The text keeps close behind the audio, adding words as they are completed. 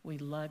We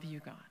love you,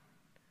 God.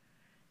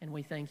 And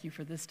we thank you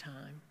for this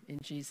time. In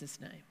Jesus'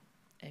 name,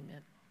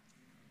 amen.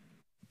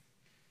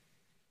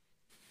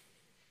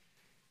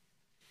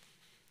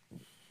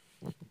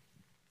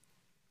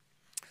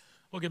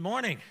 Well, good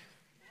morning.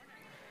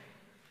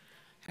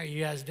 How are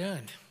you guys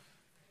doing?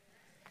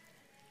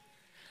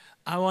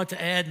 I want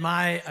to add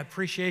my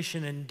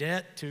appreciation and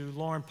debt to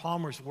Lauren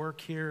Palmer's work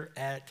here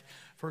at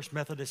First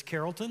Methodist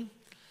Carrollton.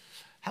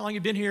 How long have you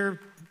been here?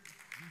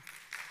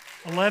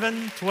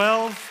 11,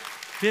 12,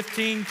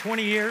 15,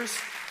 20 years?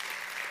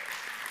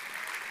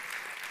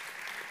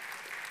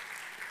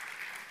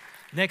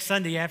 Next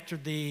Sunday after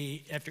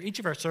each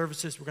of our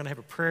services, we're going to have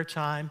a prayer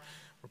time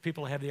where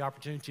people have the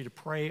opportunity to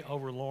pray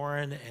over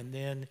Lauren, and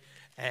then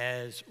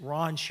as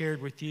Ron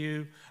shared with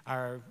you,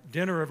 our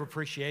dinner of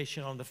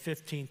appreciation on the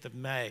 15th of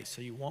May.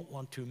 So you won't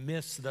want to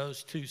miss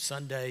those 2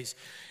 Sundays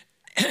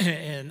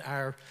and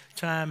our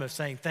time of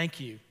saying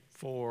thank you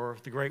for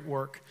the great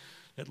work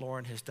that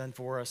Lauren has done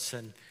for us.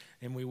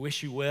 And we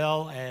wish you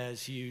well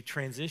as you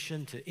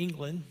transition to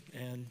England.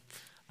 And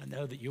I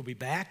know that you'll be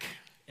back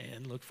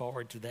and look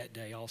forward to that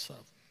day also.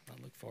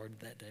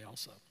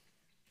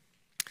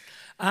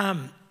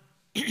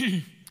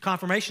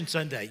 Confirmation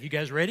Sunday. You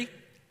guys ready?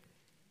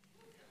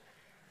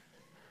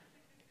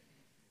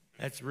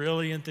 That's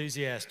really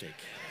enthusiastic.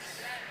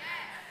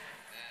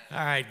 All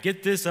right,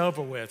 get this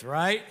over with,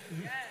 right?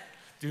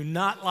 Do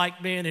not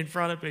like being in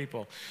front of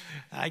people.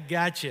 I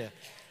got you.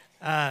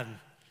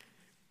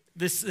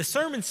 This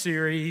sermon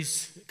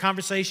series,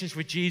 Conversations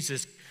with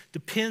Jesus,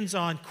 depends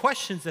on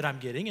questions that I'm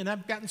getting, and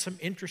I've gotten some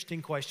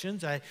interesting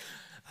questions. I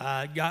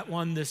got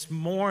one this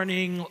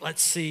morning,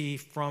 let's see,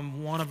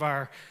 from one of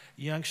our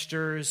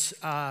youngsters.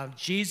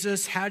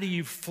 Jesus, how do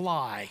you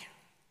fly?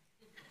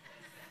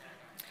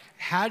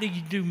 How do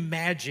you do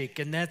magic?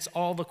 And that's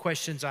all the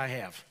questions I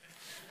have.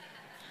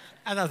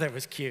 I thought that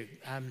was cute.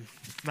 I'm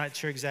not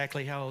sure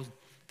exactly how old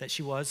that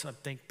she was. I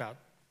think about,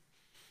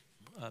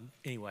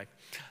 anyway.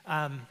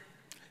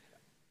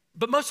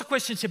 But most of the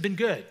questions have been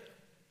good.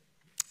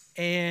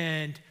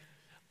 And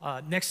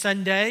next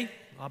Sunday,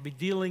 I'll be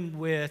dealing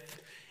with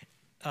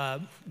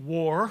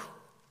war.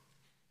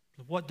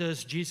 What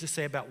does Jesus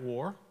say about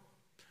war?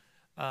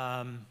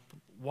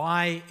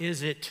 Why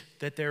is it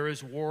that there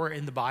is war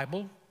in the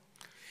Bible?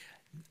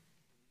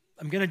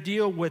 I'm going to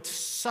deal with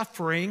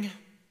suffering, and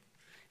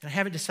I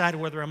haven't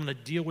decided whether I'm going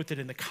to deal with it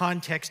in the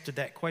context of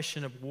that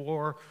question of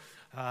war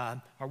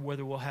or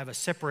whether we'll have a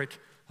separate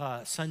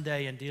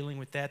Sunday in dealing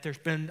with that. There's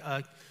been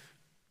a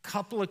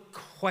couple of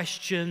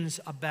questions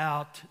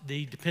about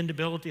the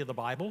dependability of the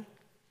Bible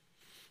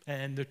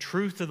and the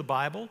truth of the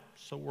Bible,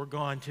 so we're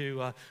going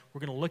to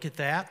look at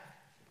that.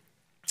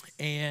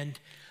 And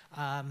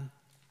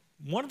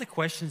one of the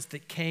questions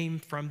that came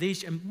from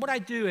these, and what I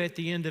do at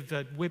the end of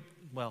let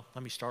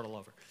me start all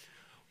over.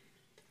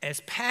 As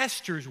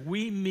pastors,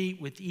 we meet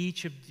with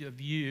each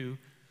of you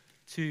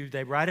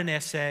they write an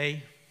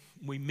essay,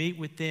 we meet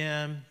with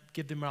them,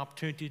 give them an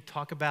opportunity to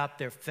talk about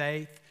their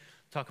faith,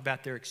 talk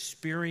about their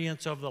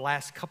experience over the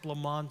last couple of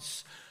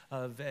months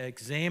of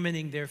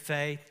examining their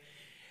faith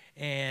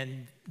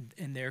and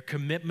their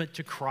commitment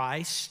to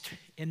Christ.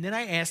 And then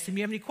I asked them,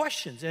 you have any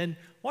questions? And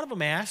one of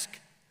them asked,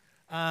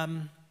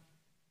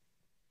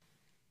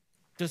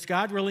 does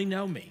God really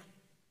know me?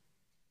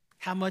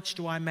 How much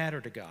do I matter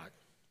to God?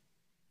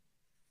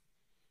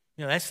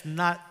 You know, that's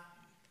not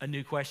a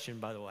new question,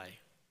 by the way.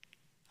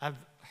 I've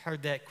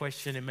heard that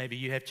question, and maybe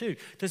you have too.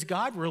 Does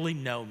God really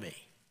know me?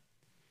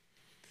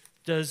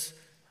 Does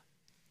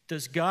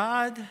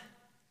God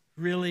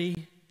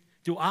really,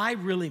 do I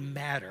really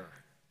matter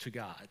to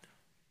God?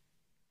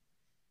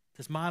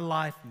 Does my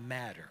life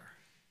matter?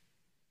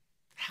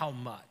 How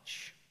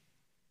much?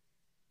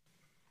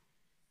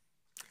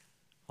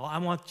 Well, I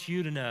want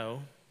you to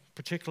know,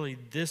 particularly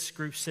this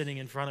group sitting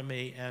in front of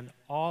me, and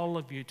all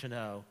of you to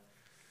know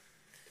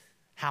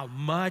how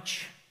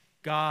much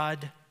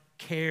God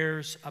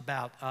cares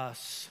about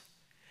us,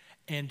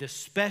 and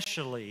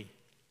especially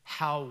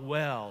how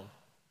well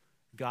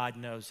God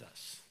knows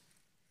us.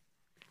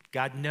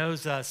 God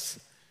knows us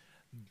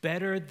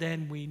better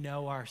than we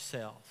know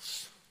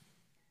ourselves.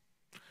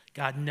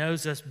 God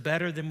knows us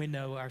better than we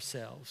know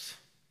ourselves.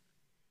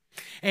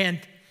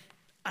 And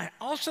I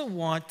also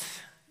want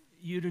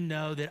you to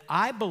know that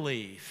I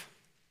believe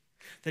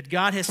that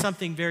God has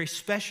something very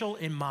special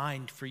in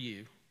mind for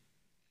you.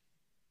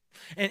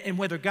 And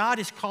whether God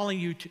is calling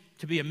you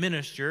to be a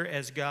minister,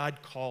 as God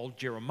called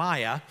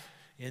Jeremiah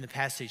in the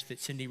passage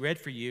that Cindy read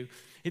for you,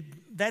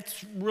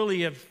 that's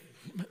really of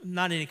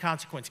not any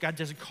consequence. God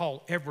doesn't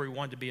call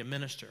everyone to be a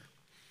minister.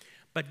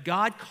 But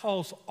God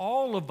calls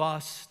all of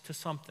us to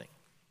something.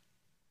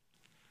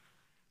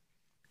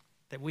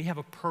 That we have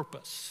a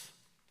purpose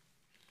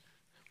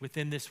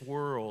within this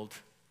world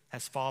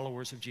as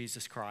followers of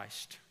Jesus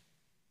Christ.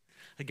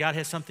 That God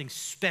has something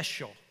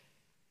special,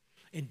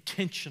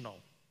 intentional,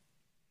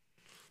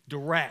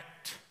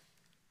 direct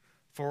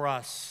for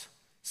us,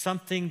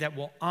 something that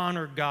will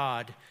honor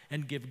God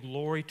and give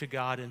glory to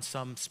God in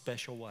some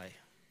special way.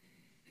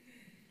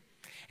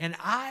 And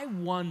I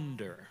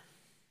wonder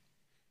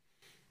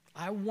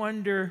I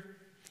wonder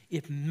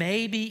if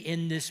maybe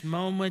in this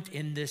moment,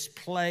 in this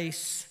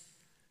place,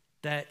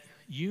 that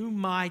you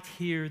might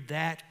hear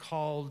that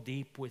call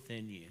deep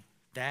within you,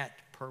 that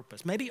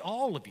purpose. Maybe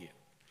all of you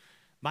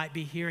might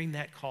be hearing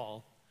that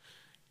call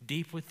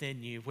deep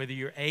within you, whether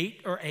you're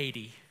 8 or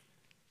 80,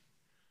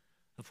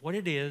 of what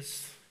it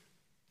is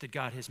that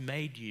God has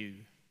made you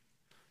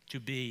to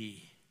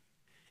be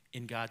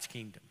in God's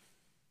kingdom.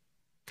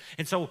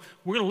 And so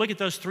we're going to look at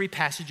those 3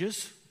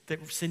 passages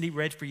that Cindy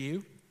read for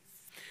you.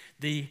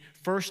 The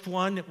first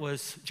one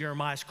was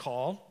Jeremiah's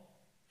call.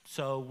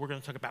 So we're going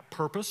to talk about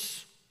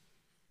purpose.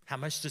 How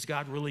much does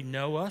God really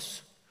know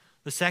us?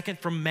 The second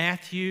from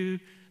Matthew,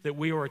 that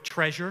we are a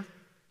treasure.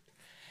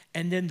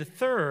 And then the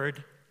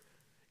third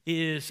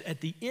is at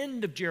the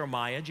end of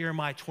Jeremiah,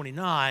 Jeremiah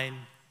 29,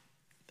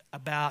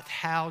 about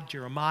how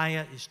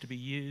Jeremiah is to be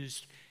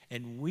used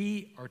and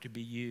we are to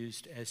be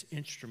used as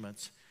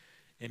instruments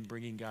in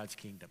bringing God's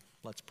kingdom.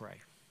 Let's pray.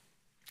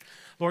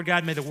 Lord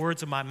God, may the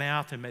words of my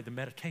mouth and may the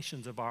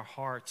meditations of our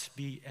hearts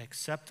be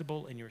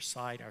acceptable in your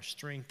sight, our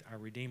strength, our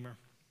Redeemer.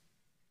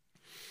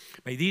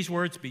 May these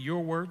words be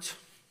your words.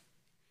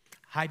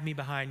 Hide me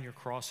behind your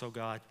cross, O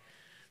God,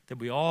 that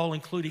we all,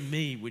 including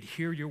me, would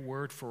hear your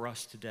word for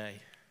us today.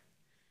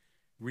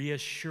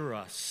 Reassure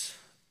us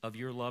of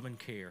your love and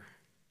care,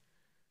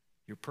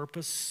 your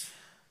purpose,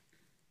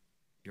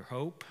 your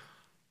hope,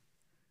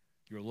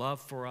 your love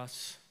for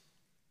us,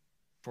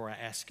 for I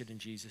ask it in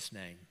Jesus'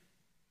 name.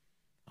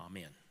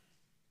 Amen.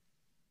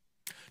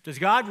 Does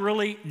God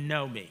really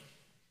know me?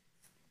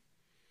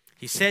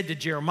 He said to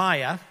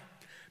Jeremiah,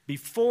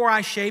 before I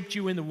shaped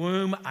you in the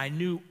womb, I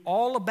knew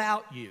all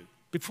about you.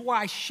 Before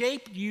I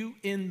shaped you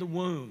in the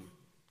womb,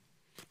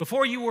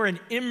 before you were an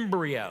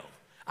embryo,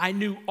 I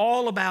knew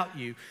all about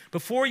you.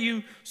 Before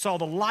you saw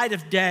the light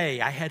of day,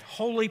 I had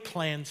holy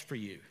plans for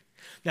you.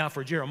 Now,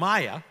 for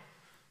Jeremiah,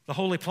 the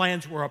holy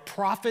plans were a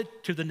prophet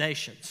to the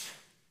nations.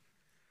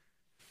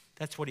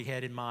 That's what he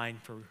had in mind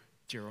for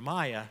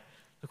Jeremiah.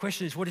 The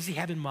question is, what does he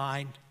have in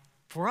mind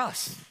for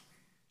us?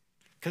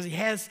 Because he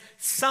has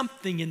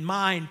something in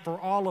mind for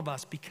all of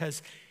us,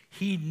 because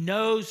he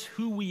knows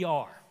who we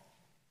are.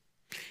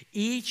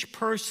 Each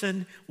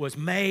person was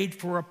made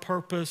for a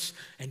purpose,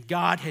 and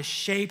God has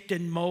shaped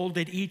and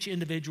molded each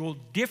individual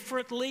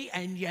differently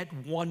and yet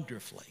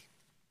wonderfully.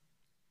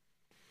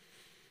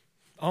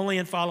 Only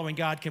in following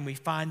God can we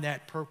find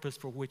that purpose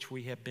for which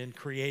we have been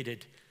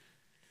created.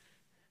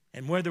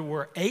 And whether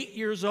we're 8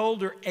 years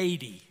old or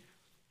 80,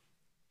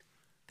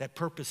 that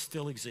purpose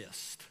still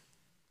exists.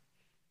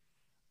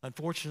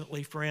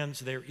 Unfortunately, friends,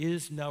 there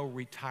is no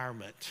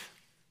retirement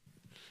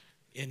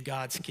in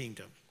God's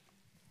kingdom.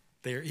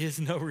 There is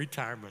no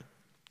retirement.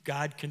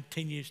 God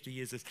continues to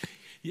use us.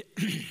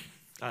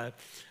 I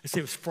see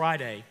it was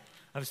Friday.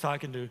 I was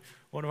talking to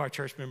one of our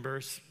church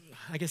members.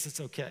 I guess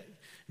it's okay.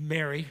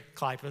 Mary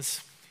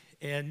Kleypas,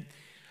 and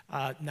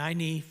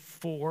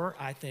 94,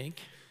 I think.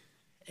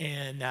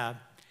 And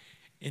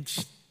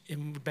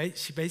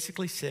she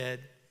basically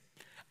said,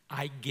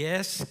 I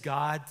guess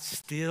God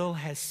still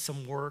has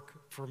some work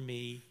for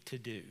me to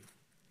do.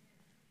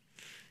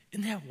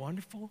 Isn't that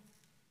wonderful?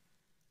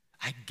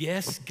 I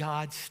guess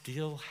God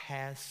still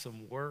has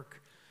some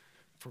work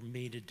for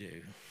me to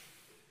do.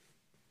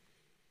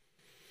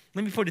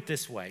 Let me put it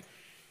this way.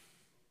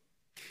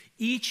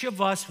 Each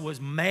of us was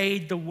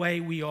made the way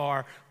we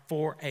are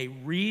for a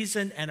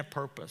reason and a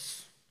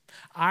purpose.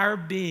 Our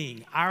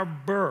being, our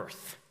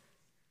birth,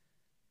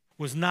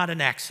 was not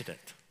an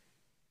accident.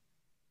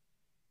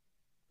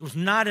 It was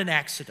not an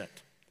accident.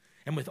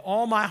 And with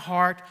all my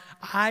heart,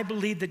 I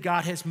believe that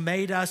God has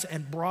made us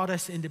and brought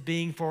us into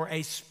being for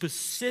a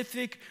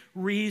specific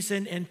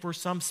reason and for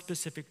some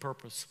specific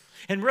purpose.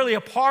 And really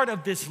a part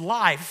of this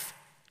life,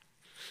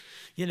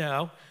 and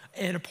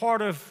a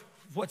part of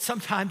what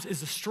sometimes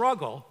is a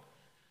struggle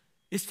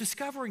is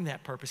discovering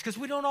that purpose, because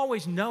we don't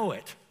always know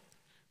it.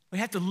 We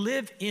have to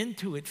live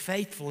into it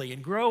faithfully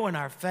and grow in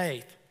our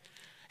faith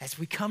as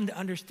we come to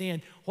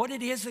understand what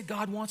it is that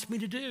God wants me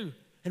to do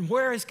and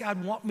where does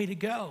God want me to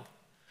go.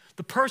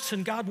 The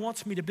person God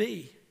wants me to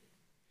be.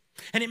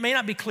 And it may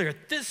not be clear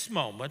at this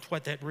moment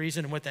what that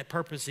reason and what that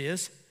purpose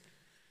is,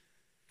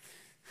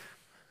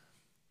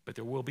 but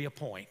there will be a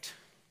point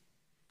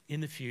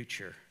in the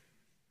future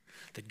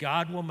that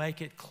God will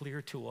make it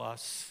clear to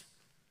us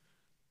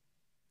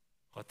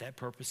what that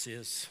purpose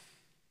is.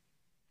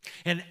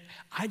 And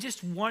I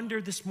just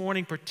wonder this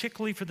morning,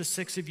 particularly for the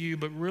 6 of you,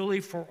 but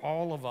really for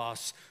all of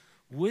us,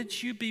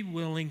 would you be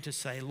willing to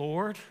say,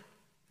 Lord,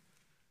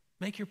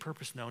 make your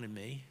purpose known in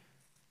me?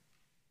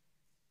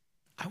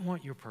 I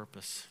want your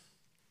purpose.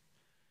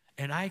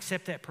 And I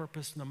accept that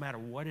purpose no matter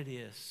what it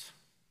is.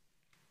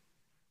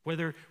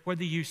 Whether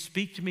you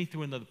speak to me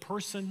through another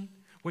person,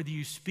 whether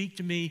you speak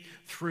to me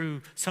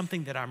through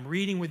something that I'm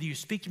reading, whether you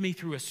speak to me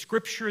through a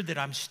scripture that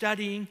I'm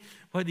studying,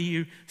 whether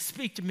you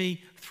speak to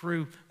me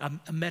through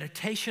a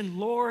meditation,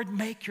 Lord,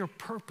 make your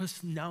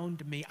purpose known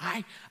to me.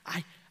 I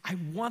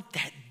want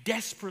that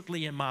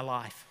desperately in my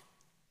life.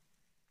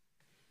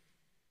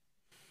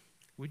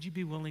 Would you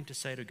be willing to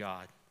say to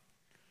God,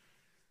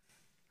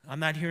 I'm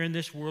not here in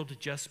this world to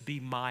just be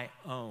my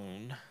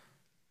own.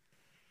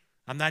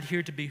 I'm not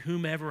here to be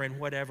whomever and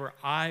whatever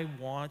I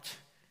want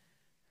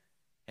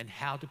and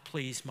how to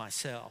please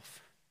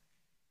myself.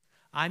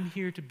 I'm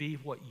here to be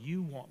what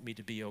you want me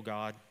to be, oh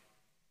God,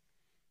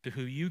 to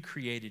who you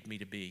created me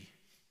to be.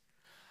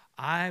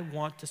 I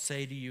want to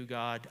say to you,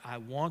 God, I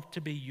want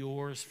to be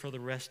yours for the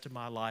rest of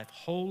my life,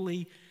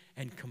 wholly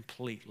and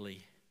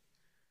completely.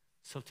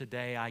 So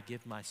today I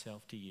give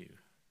myself to you.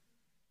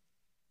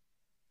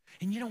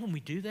 And you know, when we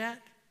do that,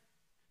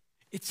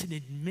 it's an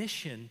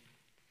admission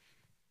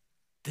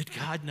that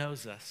God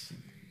knows us,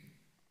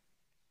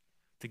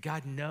 that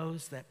God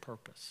knows that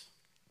purpose.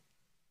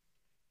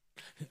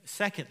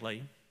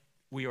 Secondly,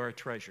 we are a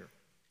treasure.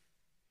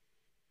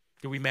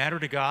 Do we matter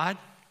to God?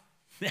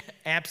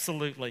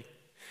 Absolutely.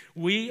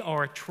 We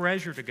are a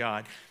treasure to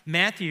God.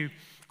 Matthew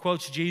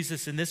quotes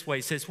Jesus in this way.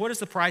 He says, what is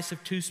the price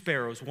of 2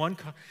 sparrows?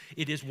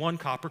 It is 1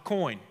 copper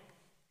coin.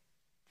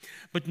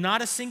 But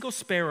not a single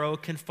sparrow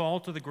can fall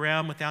to the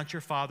ground without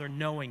your Father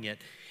knowing it.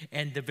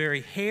 And the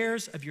very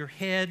hairs of your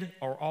head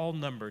are all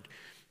numbered.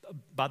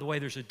 By the way,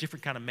 there's a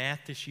different kind of math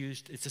that's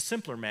used. It's a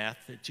simpler math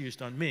that's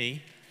used on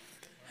me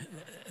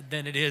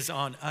than it is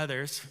on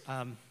others.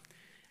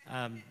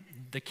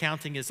 The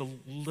counting is a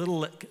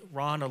little,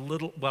 Ron,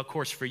 well, of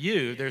course, for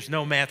you, there's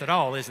no math at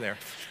all, is there?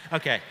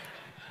 Okay.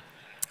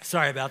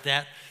 Sorry about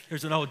that.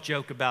 There's an old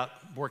joke about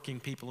working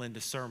people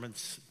into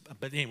sermons.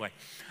 But anyway.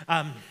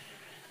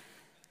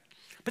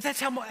 But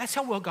that's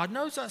how well God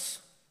knows us.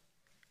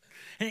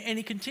 And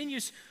he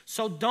continues,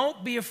 so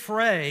don't be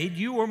afraid.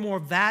 You are more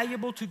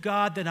valuable to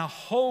God than a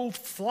whole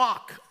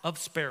flock of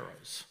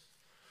sparrows.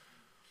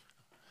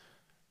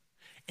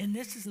 And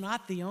this is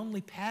not the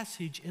only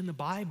passage in the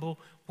Bible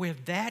where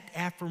that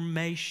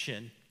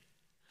affirmation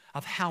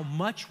of how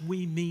much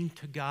we mean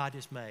to God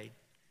is made.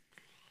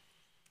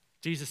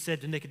 Jesus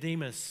said to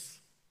Nicodemus,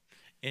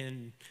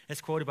 and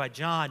as quoted by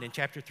John in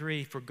chapter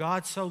 3, for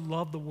God so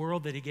loved the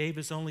world that he gave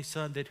his only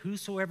Son, that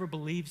whosoever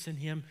believes in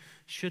him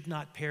should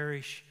not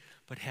perish,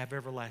 but have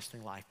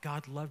everlasting life.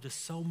 God loved us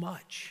so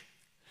much.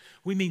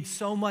 We mean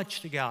so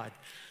much to God.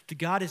 That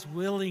God is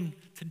willing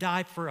to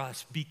die for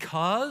us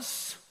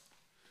because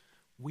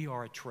we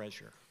are a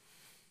treasure.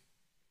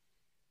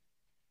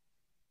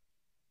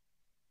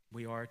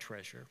 We are a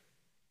treasure.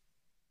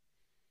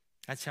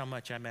 That's how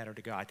much I matter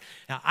to God.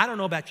 Now, I don't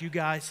know about you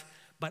guys,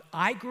 but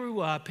I grew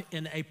up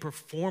in a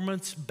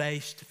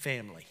performance-based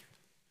family.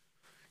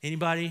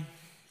 Anybody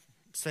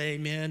say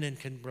amen and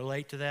can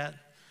relate to that?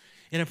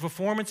 In a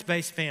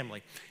performance-based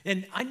family.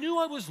 And I knew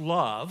I was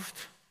loved,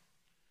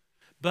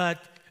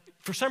 but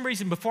for some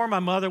reason, before my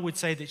mother would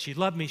say that she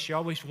loved me, she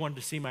always wanted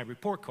to see my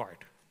report card.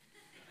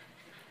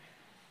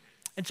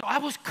 And so I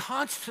was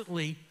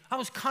constantly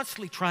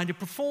trying to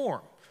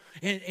perform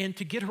and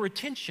to get her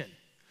attention.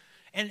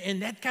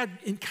 And that got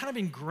kind of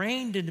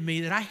ingrained into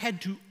me that I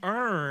had to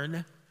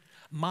earn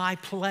my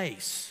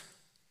place.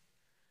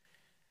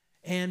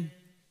 And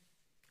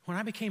when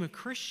I became a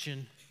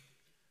Christian,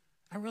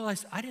 I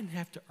realized I didn't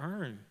have to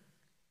earn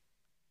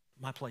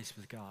my place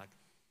with God.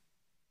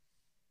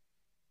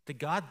 That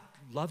God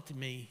loved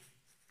me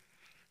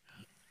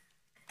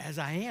as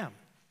I am.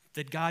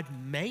 That God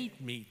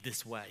made me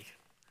this way.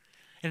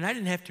 And I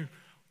didn't have to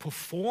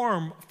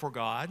perform for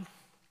God,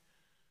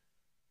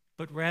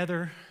 but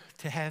rather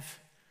to have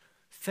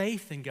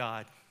faith in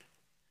God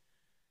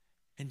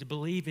and to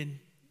believe in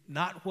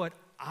not what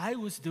I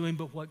was doing,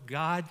 but what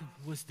God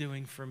was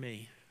doing for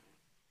me.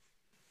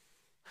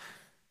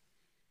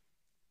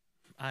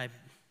 I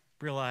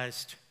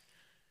realized,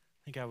 I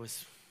think I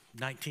was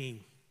 19,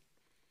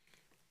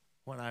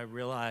 when I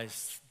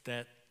realized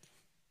that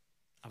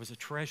I was a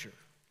treasure.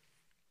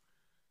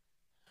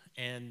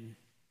 And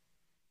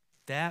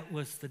that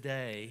was the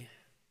day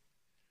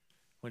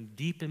when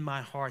deep in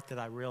my heart that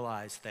I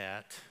realized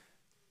that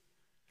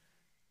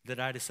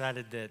I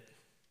decided that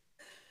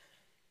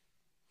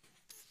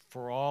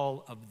for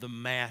all of the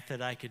math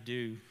that I could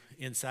do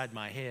inside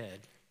my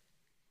head,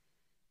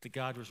 that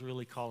God was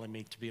really calling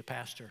me to be a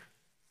pastor.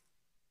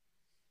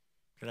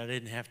 That I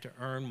didn't have to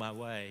earn my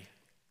way.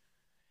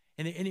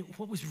 And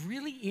what was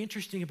really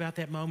interesting about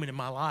that moment in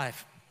my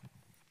life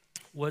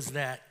was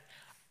that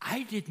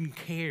I didn't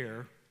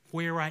care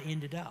where I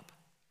ended up.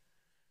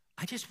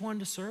 I just wanted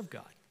to serve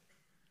God.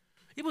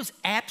 It was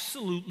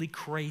absolutely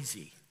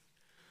crazy.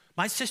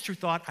 My sister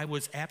thought I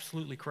was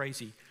absolutely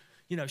crazy.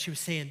 You know, she was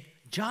saying,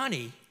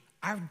 Johnny,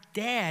 our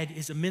dad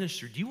is a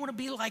minister. Do you want to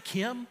be like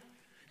him?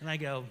 And I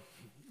go,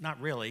 not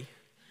really.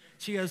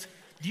 She goes,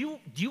 do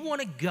you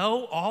want to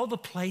go all the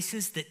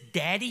places that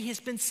Daddy has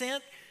been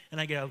sent?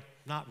 And I go,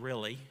 not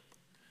really.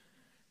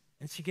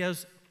 And she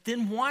goes,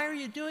 then why are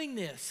you doing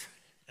this?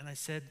 And I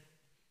said,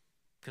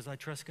 because I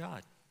trust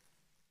God.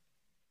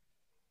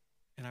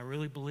 And I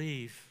really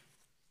believe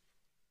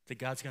that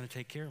God's going to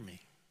take care of me.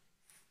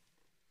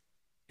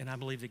 And I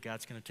believe that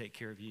God's going to take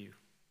care of you.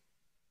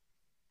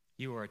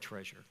 You are a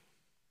treasure.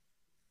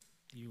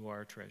 You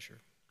are a treasure.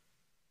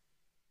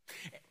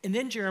 And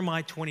then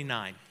Jeremiah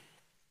 29.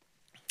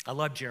 I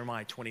love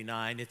Jeremiah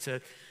 29.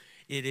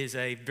 It is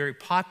a very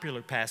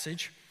popular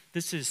passage.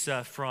 This is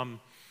from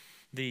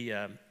the,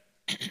 I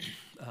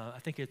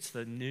think it's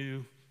the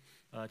New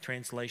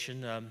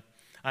Translation.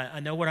 I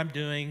know what I'm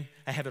doing.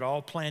 I have it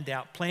all planned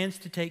out. Plans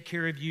to take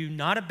care of you,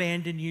 not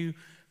abandon you.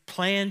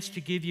 Plans to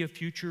give you a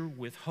future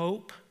with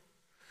hope.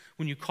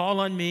 When you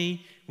call on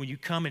me, when you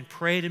come and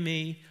pray to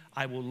me,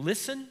 I will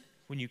listen.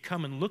 When you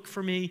come and look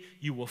for me,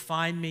 you will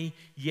find me.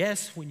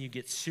 Yes, when you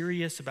get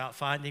serious about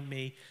finding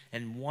me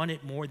and want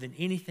it more than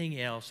anything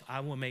else,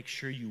 I will make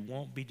sure you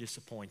won't be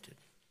disappointed.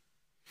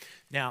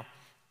 Now,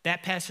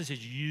 that passage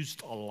is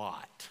used a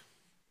lot,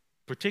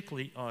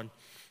 particularly on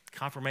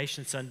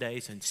confirmation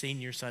Sundays and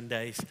senior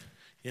Sundays.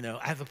 You know,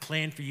 I have a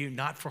plan for you,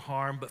 not for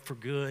harm, but for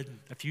good,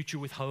 a future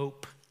with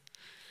hope.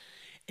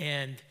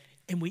 And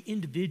we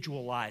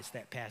individualize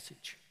that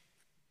passage.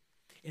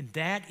 And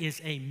that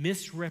is a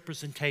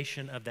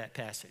misrepresentation of that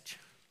passage.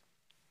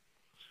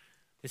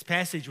 This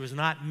passage was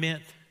not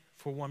meant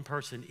for one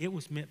person. It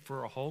was meant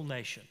for a whole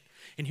nation.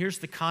 And here's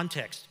the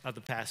context of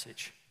the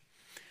passage.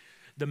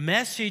 The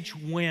message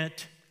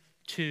went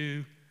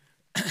to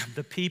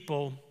the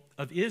people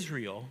of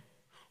Israel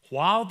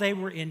while they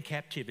were in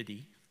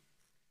captivity,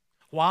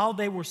 while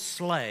they were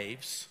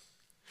slaves,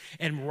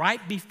 and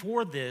right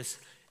before this,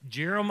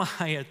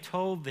 Jeremiah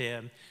told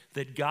them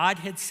that God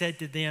had said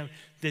to them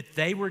that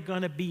they were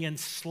going to be in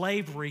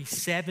slavery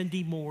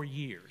 70 more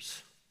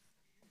years.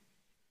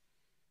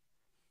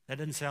 That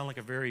doesn't sound like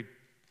a very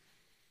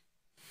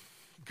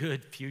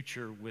good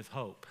future with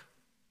hope.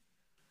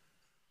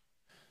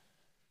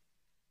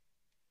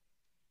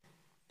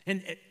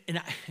 And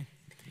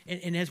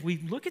as we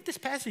look at this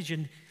passage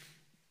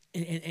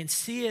and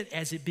see it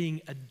as it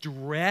being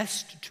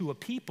addressed to a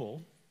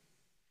people,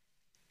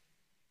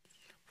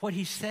 what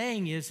he's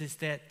saying is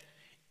that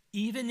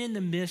even in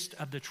the midst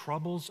of the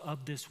troubles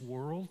of this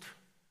world,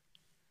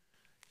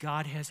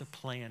 God has a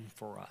plan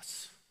for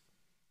us,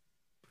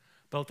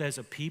 both as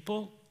a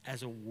people,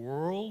 as a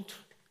world,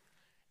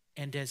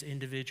 and as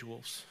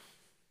individuals.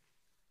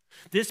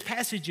 This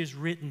passage is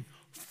written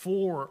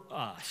for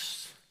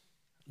us,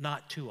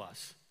 not to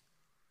us.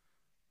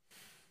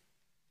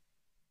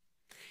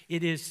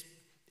 It is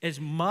as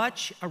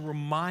much a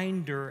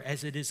reminder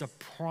as it is a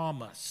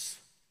promise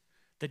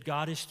that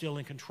God is still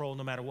in control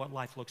no matter what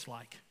life looks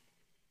like.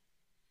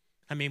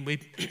 I mean,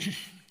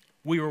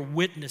 we are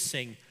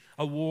witnessing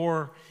a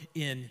war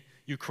in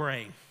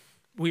Ukraine.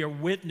 We are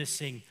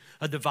witnessing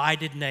a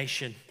divided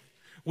nation.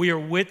 We are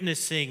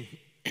witnessing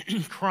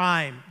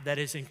crime that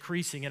is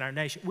increasing in our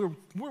nation.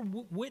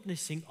 We're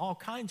witnessing all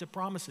kinds of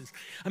promises.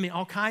 I mean,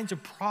 all kinds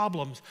of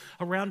problems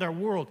around our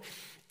world.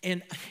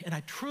 And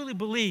I truly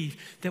believe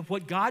that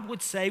what God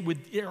would say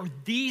are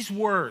these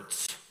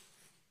words.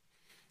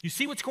 You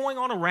see what's going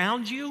on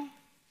around you?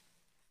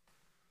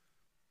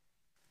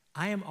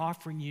 I am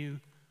offering you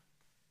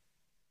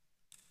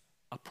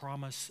a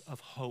promise of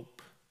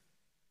hope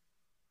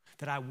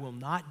that I will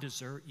not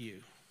desert you,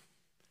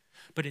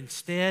 but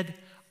instead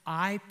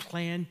I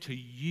plan to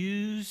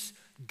use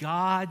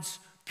God's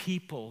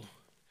people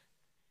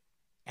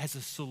as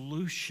a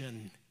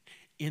solution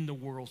in the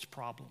world's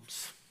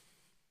problems.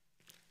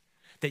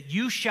 That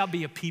you shall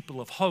be a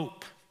people of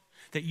hope,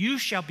 that you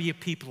shall be a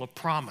people of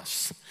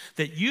promise,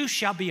 that you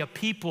shall be a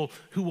people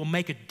who will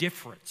make a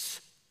difference,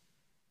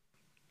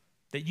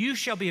 that you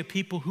shall be a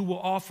people who will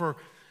offer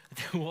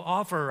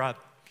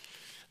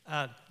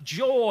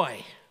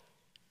joy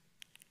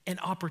and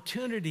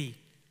opportunity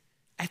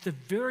at the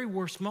very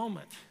worst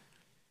moment.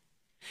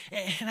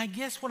 And I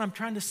guess what I'm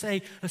trying to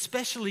say,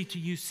 especially to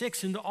you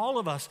six and to all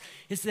of us,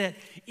 is that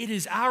it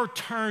is our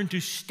turn to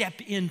step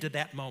into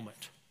that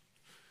moment.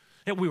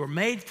 That we were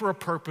made for a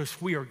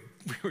purpose, we are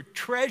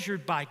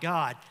treasured by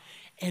God,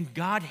 and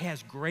God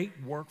has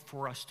great work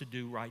for us to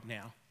do right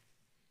now.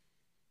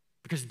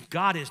 Because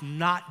God is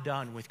not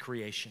done with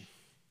creation.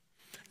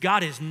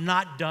 God is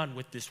not done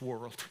with this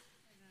world.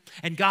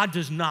 And God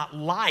does not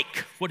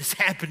like what is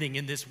happening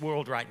in this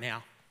world right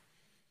now.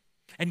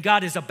 And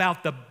God is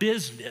about the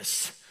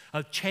business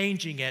of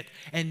changing it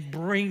and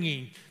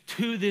bringing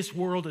to this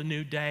world a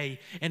new day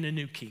and a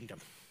new kingdom.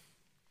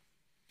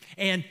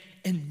 And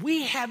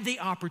we have the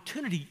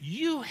opportunity,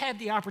 you have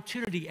the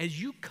opportunity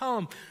as you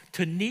come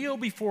to kneel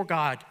before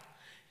God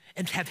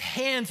and have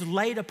hands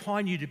laid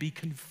upon you to be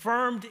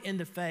confirmed in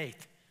the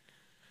faith,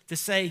 to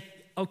say,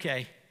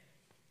 okay,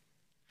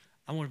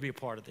 I want to be a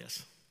part of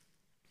this.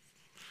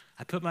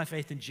 I put my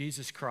faith in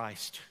Jesus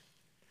Christ,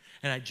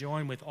 and I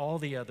join with all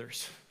the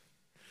others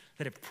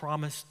that have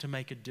promised to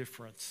make a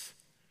difference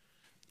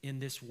in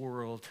this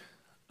world,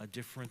 a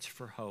difference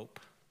for hope.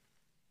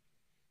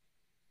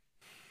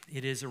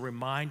 It is a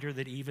reminder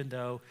that even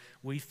though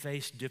we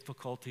face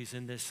difficulties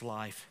in this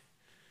life,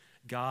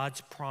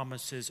 God's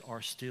promises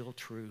are still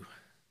true.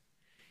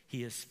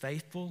 He is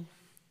faithful,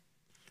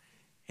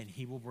 and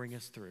He will bring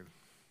us through.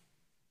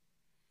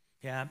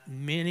 Yeah,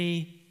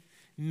 many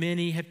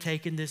have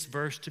taken this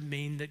verse to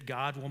mean that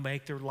God will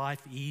make their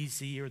life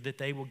easy or that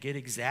they will get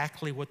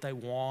exactly what they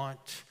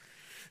want,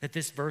 that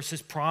this verse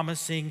is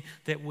promising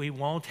that we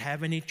won't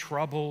have any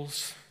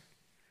troubles.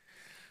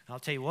 I'll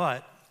tell you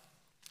what,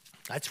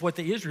 That's what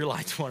the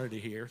Israelites wanted to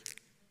hear.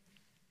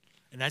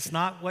 And that's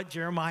not what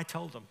Jeremiah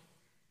told them.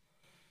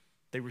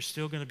 They were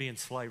still going to be in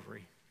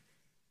slavery.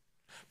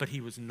 But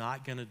he was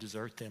not going to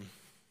desert them.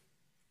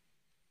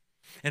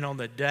 And on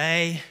the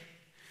day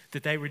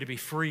that they were to be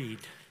freed,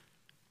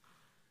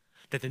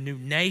 that the new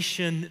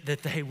nation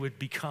that they would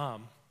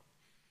become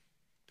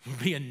would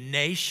be a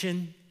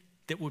nation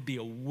that would be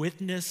a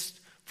witness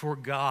for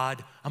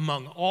God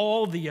among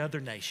all the other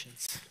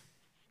nations.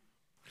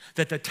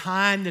 That the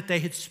time that they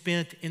had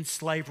spent in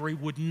slavery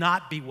would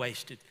not be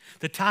wasted.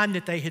 The time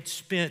that they had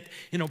spent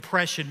in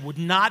oppression would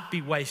not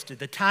be wasted.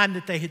 The time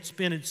that they had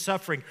spent in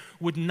suffering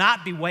would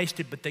not be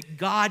wasted, but that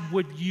God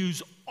would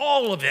use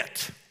all of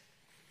it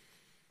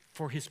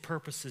for his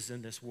purposes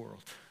in this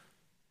world.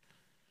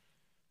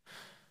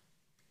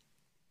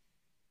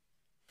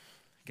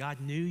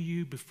 God knew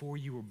you before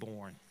you were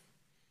born.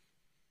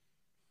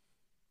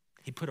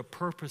 He put a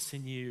purpose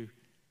in you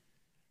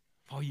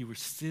while you were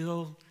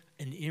still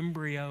an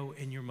embryo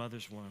in your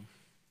mother's womb.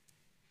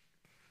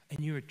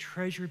 And you are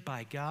treasured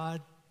by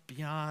God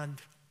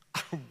beyond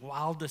our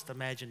wildest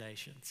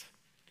imaginations.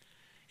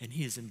 And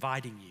he is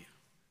inviting you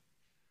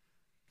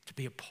to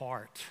be a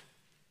part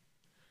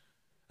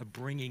of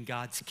bringing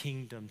God's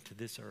kingdom to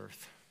this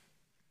earth,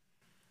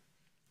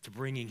 to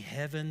bringing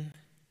heaven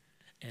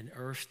and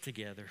earth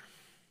together.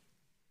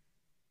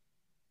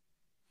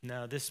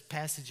 Now, this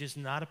passage is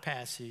not a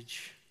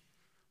passage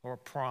or a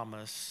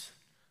promise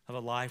of a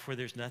life where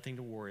there's nothing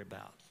to worry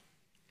about.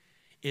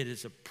 It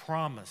is a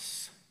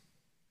promise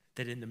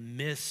that in the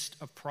midst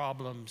of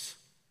problems,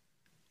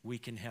 we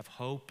can have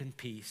hope and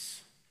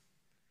peace,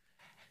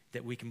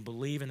 that we can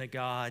believe in a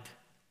God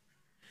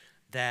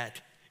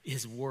that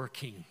is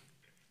working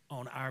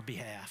on our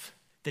behalf,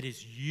 that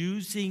is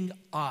using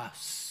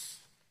us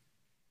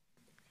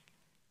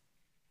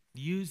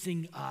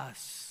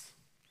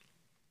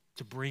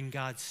to bring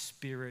God's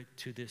Spirit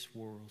to this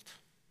world.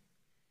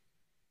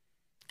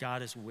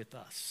 God is with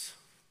us.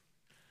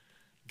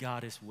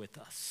 God is with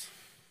us.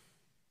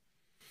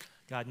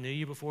 God knew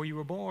you before you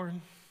were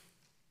born.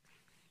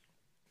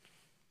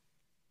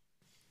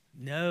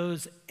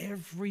 Knows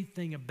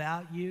everything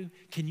about you.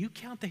 Can you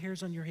count the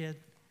hairs on your head?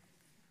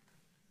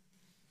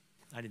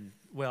 I didn't.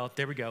 Well,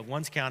 there we go.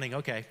 One's counting.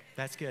 Okay,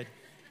 that's good.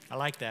 I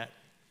like that.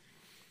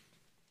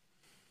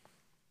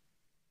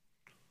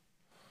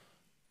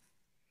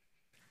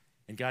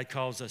 And God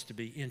calls us to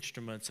be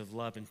instruments of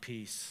love and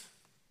peace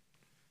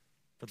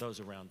for those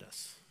around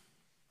us.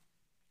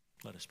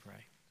 Let us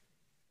pray.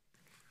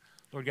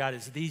 Lord God,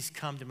 as these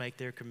come to make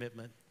their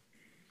commitment,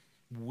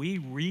 we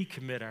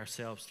recommit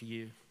ourselves to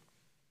you.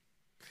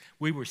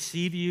 We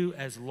receive you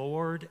as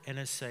Lord and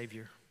as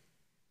Savior.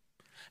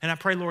 And I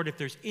pray, Lord, if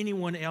there's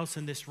anyone else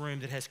in this room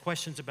that has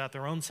questions about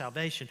their own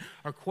salvation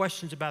or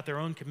questions about their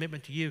own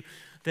commitment to you,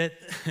 that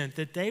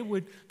they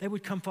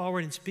would come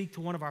forward and speak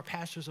to one of our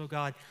pastors, oh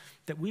God,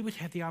 that we would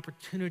have the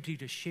opportunity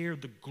to share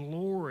the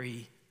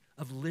glory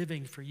of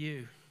living for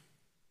you,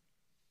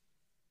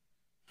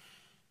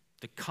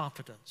 the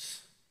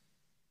confidence.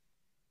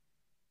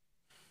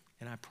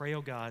 And I pray,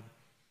 oh God,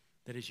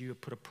 that as you have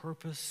put a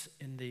purpose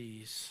in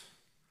these,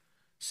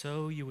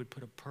 so you would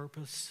put a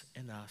purpose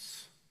in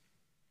us.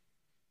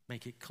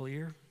 Make it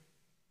clear,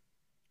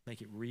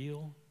 make it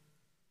real.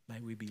 May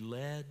we be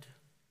led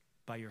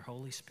by your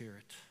Holy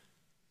Spirit.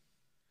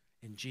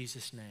 In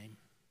Jesus' name,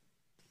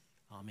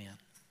 amen.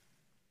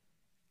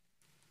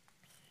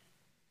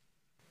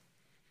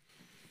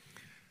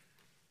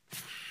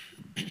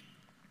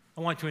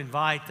 I want to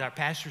invite our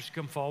pastors to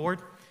come forward,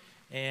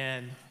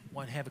 and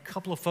want to have a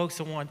couple of folks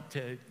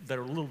that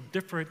are a little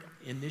different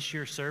in this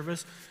year's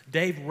service.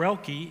 Dave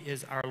Relke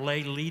is our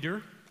lay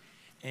leader,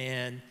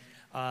 and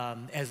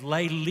as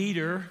lay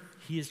leader,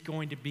 he is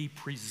going to be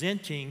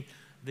presenting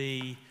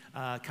the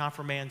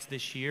confirmands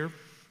this year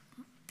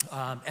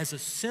as a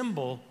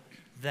symbol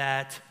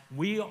that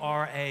we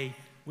are a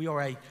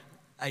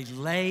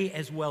lay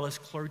as well as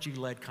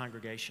clergy-led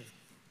congregation,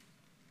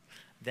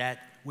 that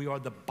we are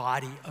the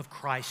body of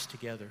Christ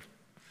together,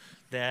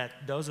 that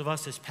those of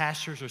us as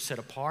pastors are set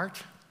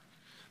apart,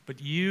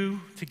 but you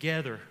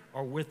together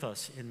are with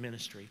us in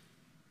ministry.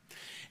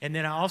 And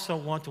then I also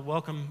want to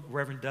welcome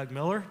Reverend Doug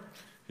Miller,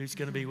 who's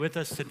going to be with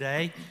us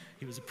today.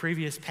 He was a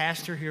previous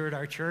pastor here at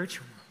our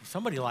church.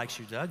 Somebody likes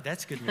you, Doug.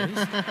 That's good news.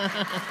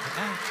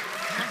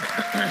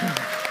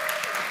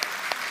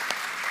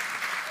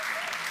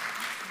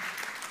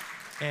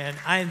 And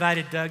I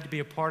invited Doug to be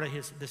a part of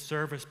this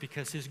service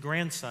because his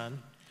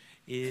grandson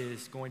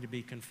is going to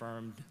be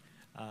confirmed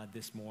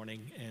this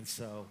morning. And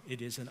so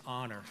it is an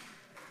honor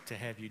to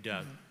have you,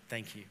 Doug.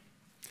 Thank you.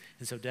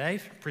 And so,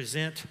 Dave,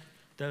 present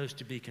those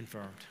to be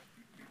confirmed.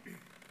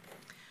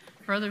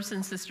 Brothers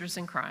and sisters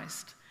in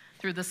Christ,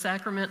 through the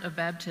sacrament of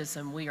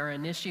baptism, we are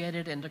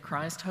initiated into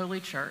Christ's holy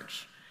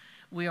church.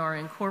 We are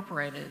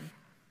incorporated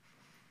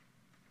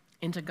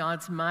into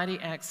God's mighty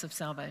acts of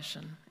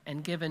salvation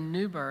and given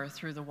new birth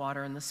through the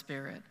water and the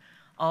Spirit.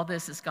 All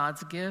this is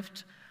God's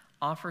gift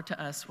offered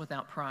to us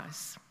without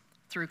price.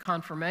 Through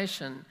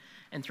confirmation,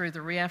 And through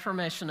the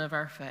reaffirmation of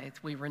our faith,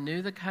 we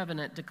renew the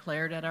covenant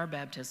declared at our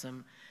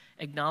baptism,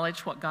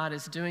 acknowledge what God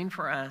is doing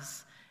for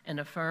us, and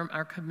affirm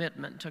our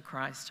commitment to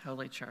Christ's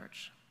holy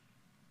church.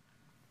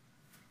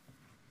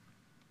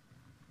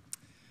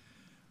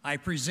 I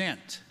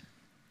present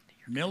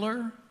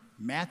Miller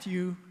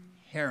Matthew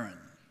Heron.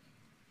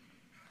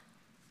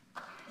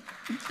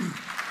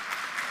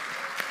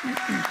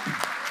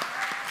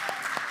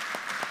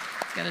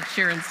 Got a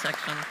cheering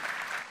section.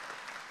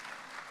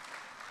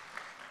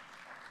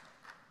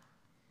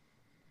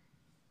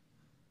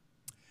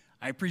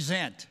 I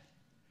present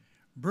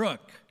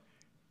Brooke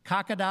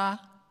Kakada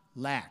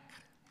Lack.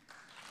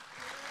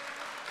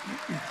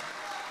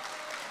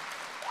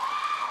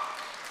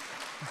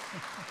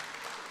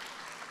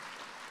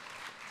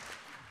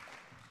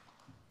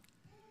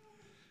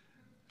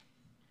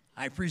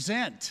 I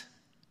present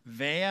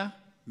Vea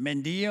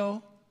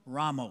Mendillo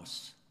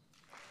Ramos.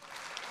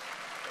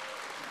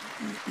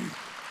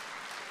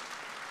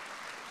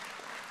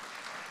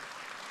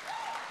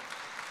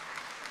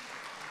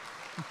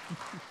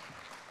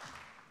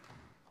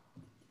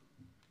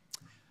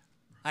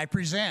 I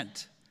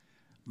present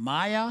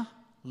Maya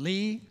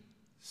Lee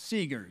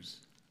Seegers.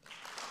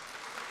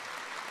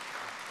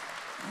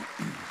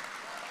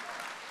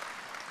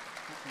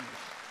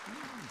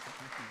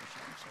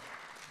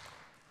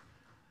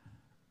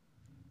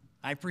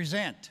 I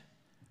present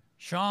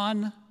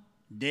Sean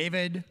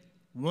David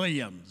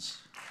Williams.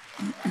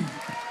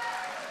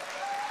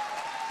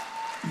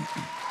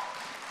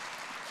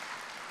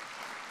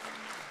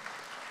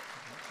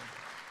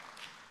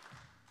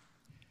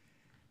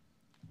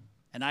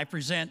 And I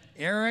present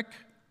Eric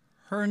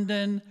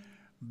Herndon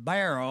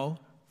Barrow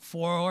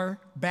for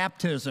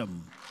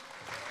baptism.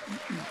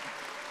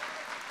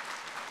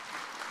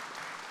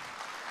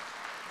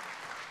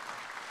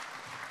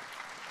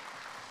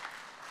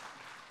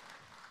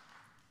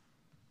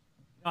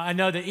 I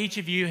know that each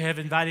of you have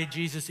invited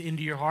Jesus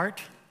into your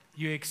heart.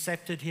 You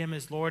accepted him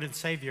as Lord and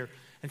Savior.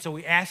 And so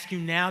we ask you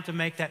now to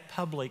make that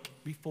public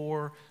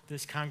before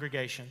this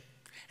congregation.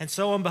 And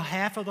so on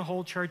behalf of the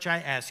whole church, I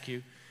ask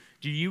you,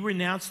 do you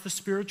renounce the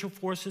spiritual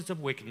forces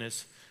of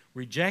wickedness,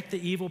 reject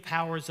the evil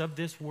powers of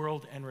this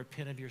world, and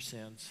repent of your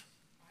sins?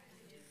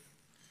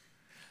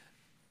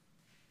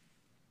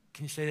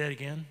 Can you say that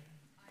again?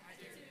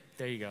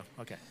 There you go.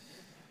 Okay.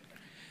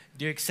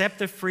 Do you accept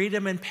the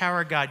freedom and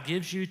power God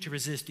gives you to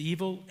resist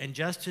evil,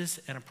 injustice,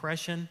 and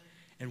oppression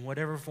in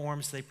whatever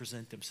forms they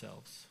present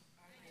themselves?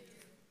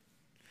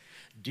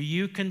 Do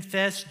you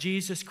confess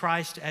Jesus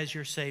Christ as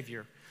your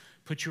Savior,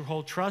 put your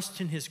whole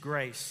trust in his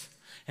grace,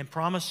 and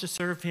promise to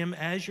serve him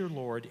as your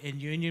Lord in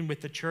union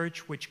with the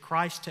church which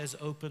Christ has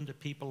opened to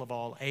people of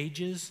all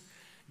ages,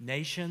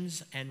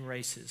 nations, and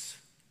races?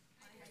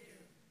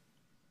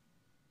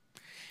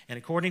 And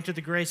according to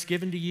the grace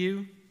given to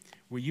you,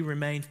 will you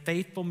remain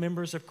faithful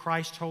members of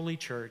Christ's holy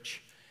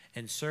church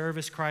and serve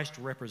as Christ's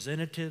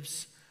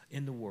representatives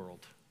in the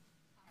world?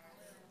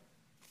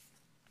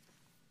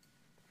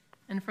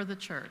 And for the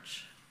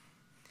church,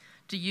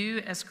 do you,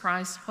 as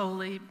Christ's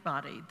holy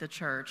body, the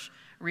church,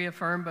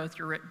 reaffirm both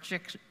your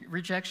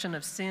rejection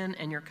of sin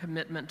and your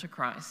commitment to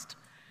Christ?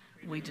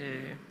 We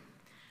do.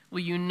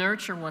 Will you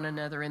nurture one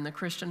another in the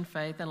Christian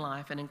faith and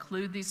life and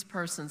include these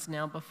persons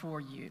now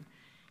before you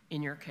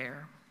in your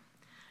care?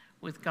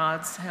 With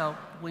God's help,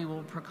 we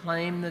will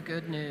proclaim the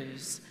good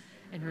news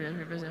and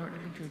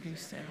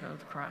introduce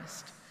of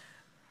Christ.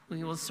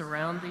 We will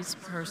surround these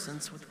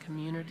persons with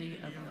community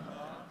of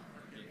love.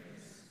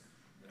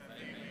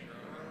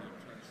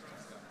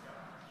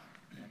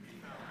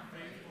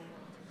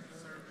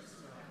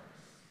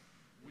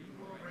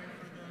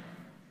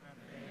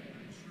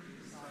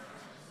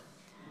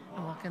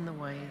 And walk in the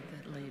way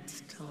that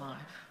leads to life.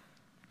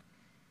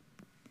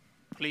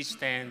 Please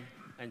stand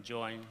and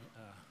join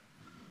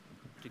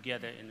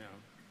together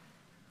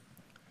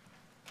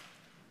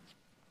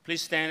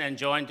Please stand and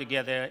join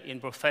together in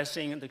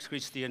professing the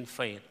Christian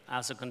faith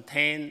as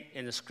contained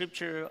in the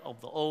scripture of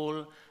the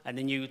Old and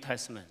the New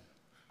Testament.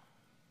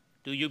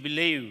 Do you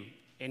believe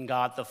in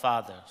God the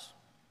Father?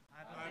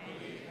 I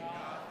believe in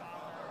God the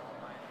Father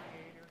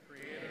Almighty,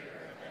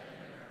 creator of heaven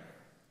and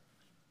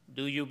earth.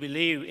 Do you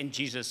believe in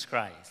Jesus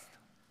Christ?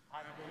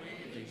 I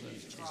believe in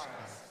Jesus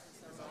Christ,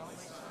 his only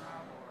Son,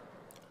 our Lord,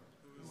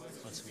 who was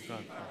conceived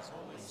by the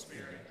Holy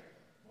Spirit,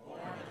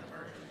 born of the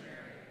Virgin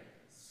Mary,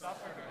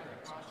 suffered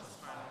under Pontius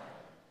Pilate,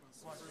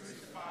 was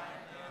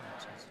crucified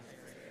and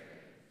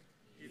buried.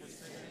 He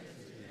descended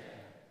into the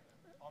dead.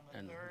 On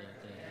the third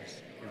day,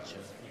 he rose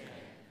again.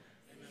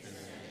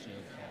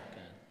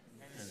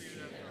 And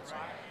seated at the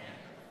right hand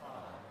of the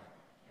Father,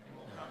 and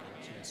will come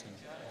again to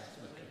judge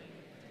the living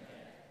and the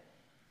dead.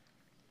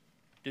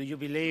 Do you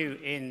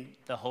believe in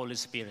the Holy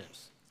Spirit?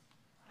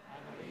 I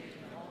believe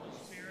in the Holy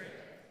Spirit,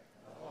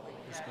 the Holy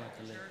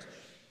Catholic Church,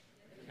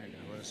 And the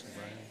Holy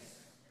Spirit.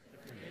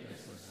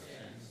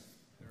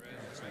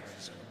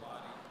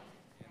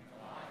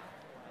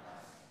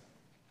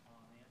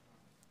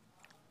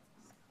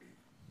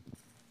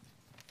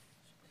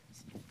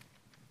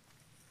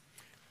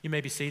 You may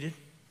be seated.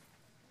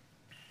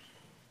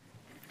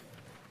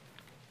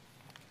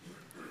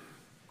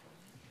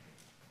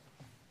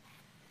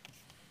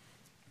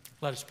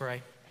 Let us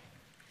pray.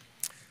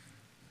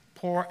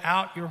 Pour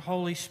out your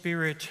Holy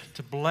Spirit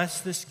to bless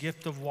this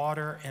gift of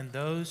water and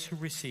those who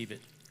receive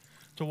it,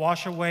 to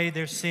wash away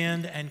their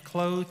sin and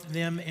clothe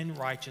them in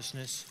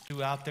righteousness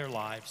throughout their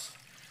lives,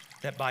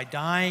 that by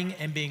dying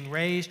and being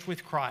raised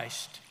with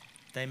Christ,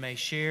 they may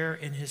share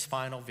in his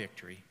final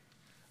victory.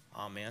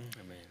 Amen.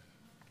 Amen.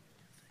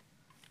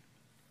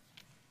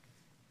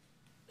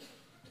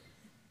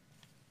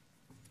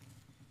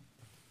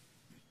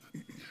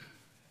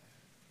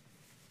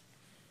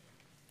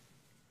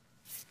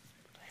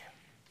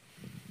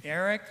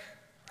 Eric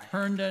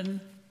Herndon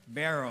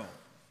Barrow.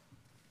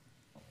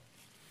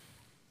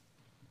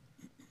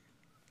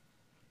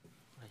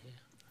 Right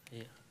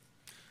here.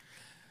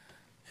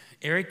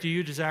 Eric, do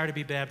you desire to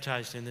be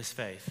baptized in this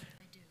faith? I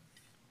do.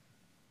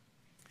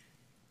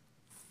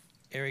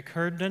 Eric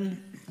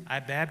Herndon, I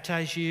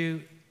baptize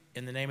you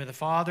in the name of the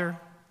Father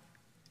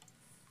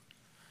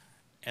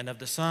and of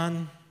the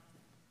Son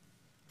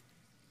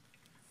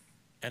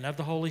and of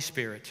the Holy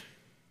Spirit.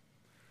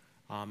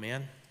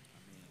 Amen. Amen.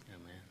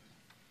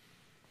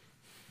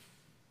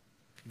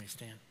 You may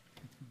stand.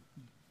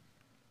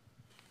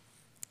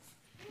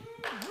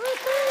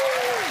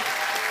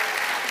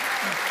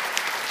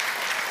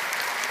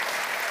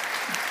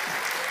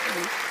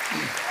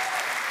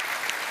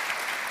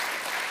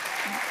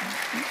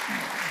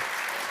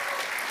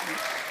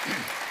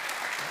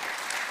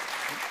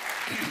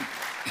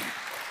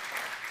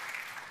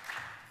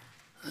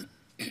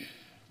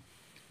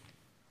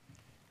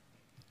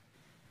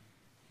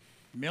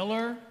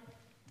 Miller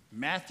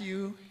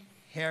Matthew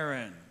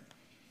Heron.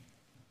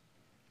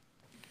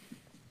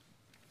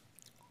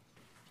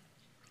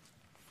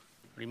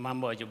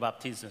 Remember your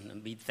baptism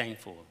and be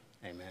thankful.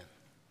 Amen.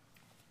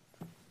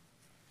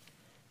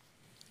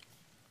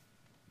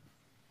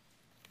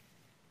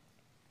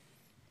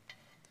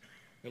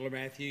 Miller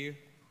Matthew,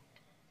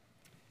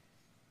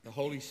 the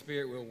Holy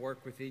Spirit will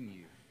work within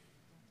you,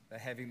 that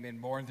having been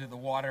born through the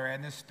water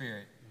and the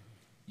Spirit,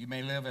 you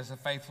may live as a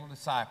faithful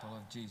disciple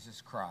of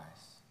Jesus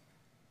Christ.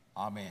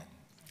 Amen.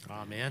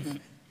 Amen.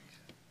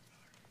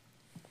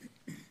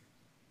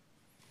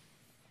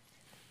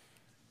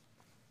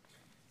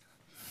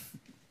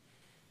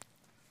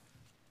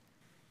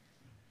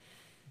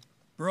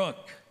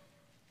 Brooke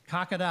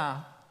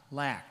Kakada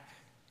Lack.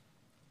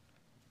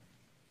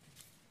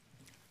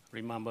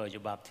 Remember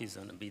your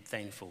baptism and be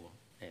thankful.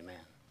 Amen.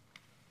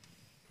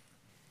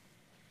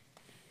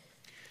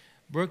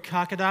 Brooke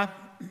Kakada,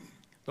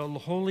 the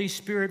Holy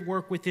Spirit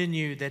work within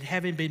you, that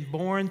having been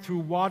born through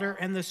water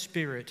and the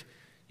Spirit,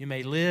 you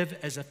may live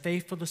as a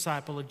faithful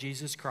disciple of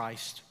Jesus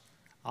Christ.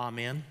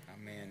 Amen.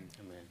 Amen.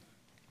 Amen.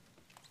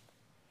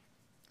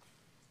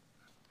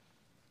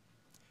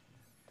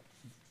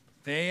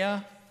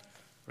 Thea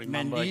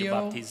Remember your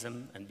Mendio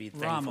baptism and be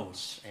thankful.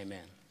 Ramos.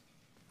 Amen.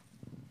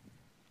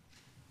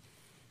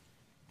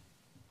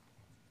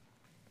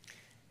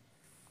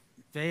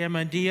 Vea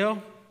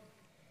Mandio,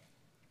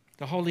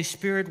 the Holy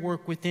Spirit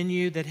work within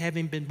you, that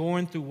having been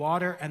born through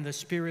water and the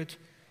Spirit,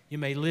 you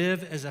may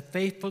live as a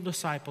faithful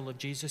disciple of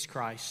Jesus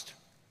Christ.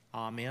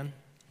 Amen.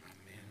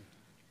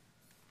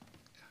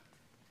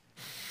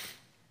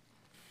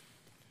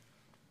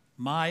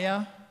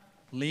 Maya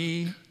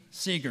Lee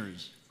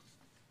Seegers.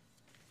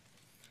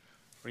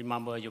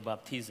 Remember your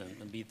baptism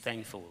and be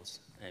thankful.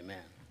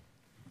 Amen.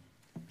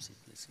 Sit,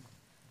 listen.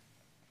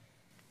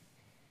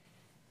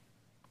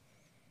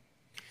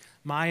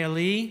 Maya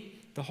Lee,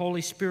 the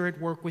Holy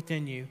Spirit work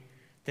within you,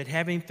 that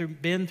having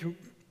been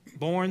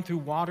born through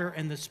water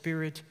and the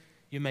Spirit,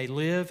 you may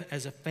live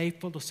as a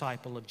faithful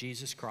disciple of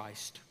Jesus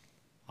Christ.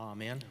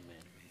 Amen.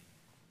 Amen.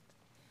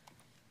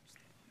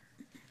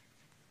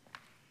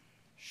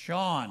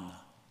 Sean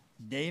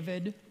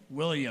David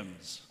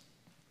Williams.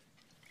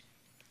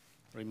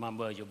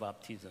 Remember your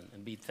baptism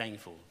and be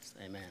thankful.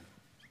 Amen.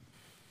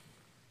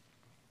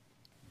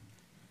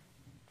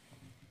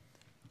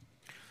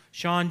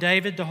 Sean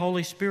David, the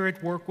Holy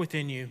Spirit work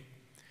within you,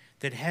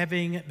 that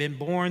having been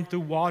born through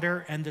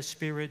water and the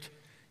Spirit,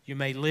 you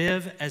may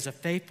live as a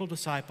faithful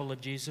disciple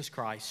of Jesus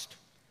Christ.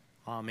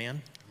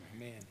 Amen.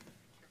 Amen.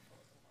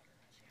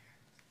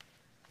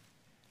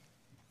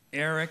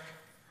 Eric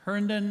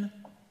Herndon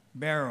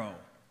Barrow.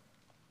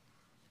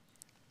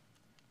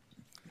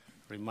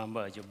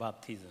 Remember your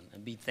baptism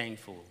and be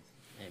thankful.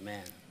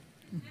 Amen.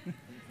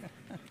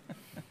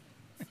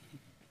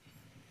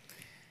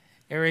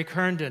 Eric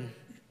Herndon,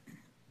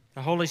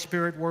 the Holy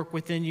Spirit work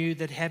within you,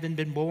 that having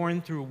been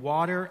born through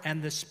water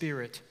and the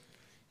Spirit,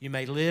 you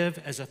may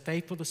live as a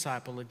faithful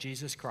disciple of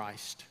Jesus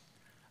Christ.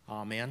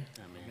 Amen.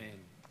 Amen. Amen.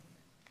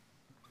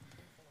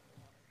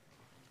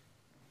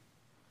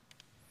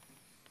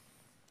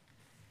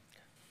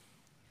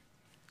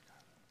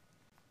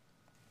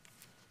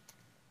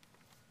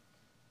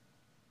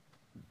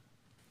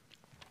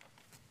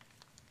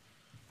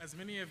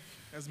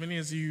 As many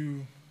as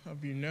you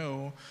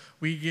know,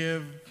 we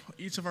give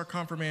each of our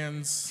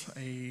confirmands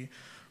a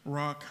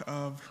rock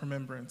of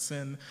remembrance.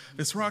 And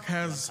this rock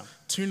has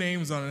two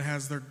names on it. It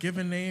has their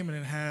given name and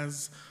it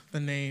has the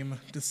name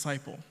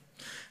disciple.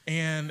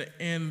 And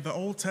in the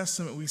Old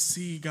Testament, we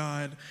see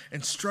God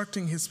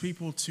instructing his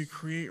people to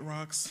create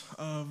rocks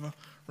of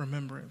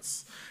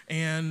remembrance.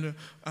 And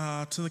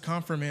to the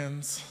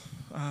confirmands,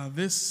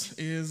 this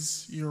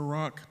is your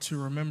rock to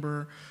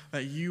remember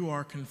that you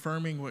are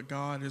confirming what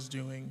God is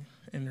doing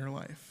in your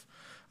life.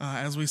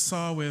 As we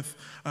saw with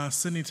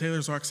Sydney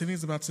Taylor's rock,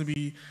 Sydney's about to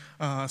be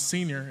a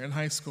senior in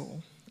high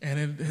school, and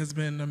it has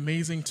been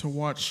amazing to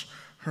watch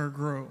her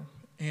grow,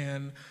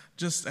 and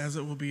just as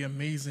it will be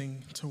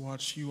amazing to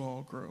watch you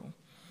all grow.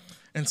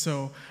 And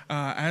so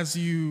as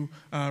you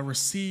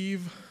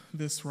receive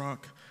this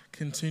rock,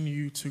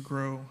 continue to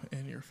grow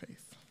in your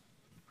faith.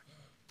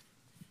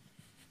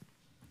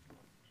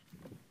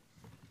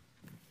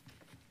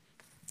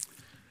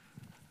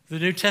 The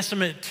New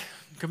Testament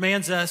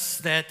commands us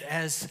that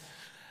as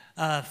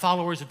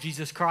followers of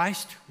Jesus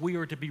Christ, we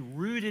are to be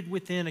rooted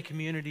within a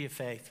community of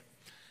faith.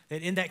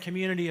 That in that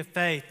community of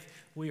faith,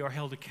 we are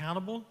held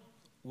accountable,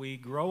 we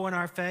grow in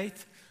our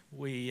faith,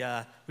 we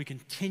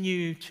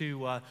continue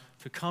to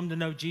come to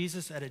know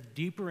Jesus at a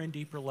deeper and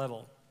deeper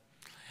level.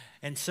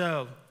 And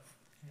so,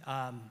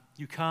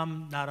 you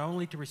come not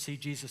only to receive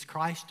Jesus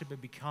Christ,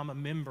 but become a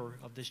member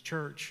of this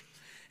church.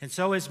 And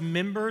so as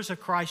members of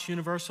Christ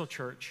Universal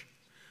Church,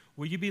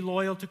 will you be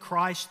loyal to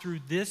Christ through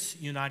this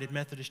United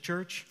Methodist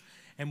Church?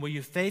 And will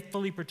you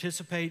faithfully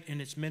participate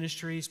in its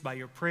ministries by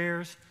your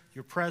prayers,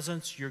 your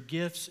presence, your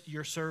gifts,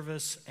 your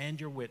service,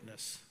 and your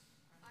witness?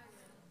 I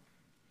will.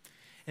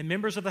 And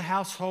members of the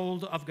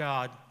household of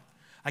God,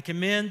 I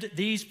commend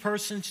these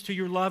persons to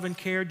your love and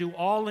care. Do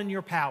all in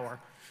your power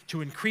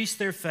to increase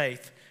their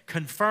faith,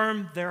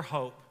 confirm their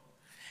hope,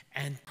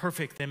 and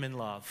perfect them in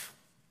love.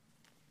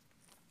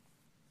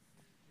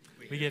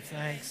 We give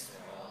thanks.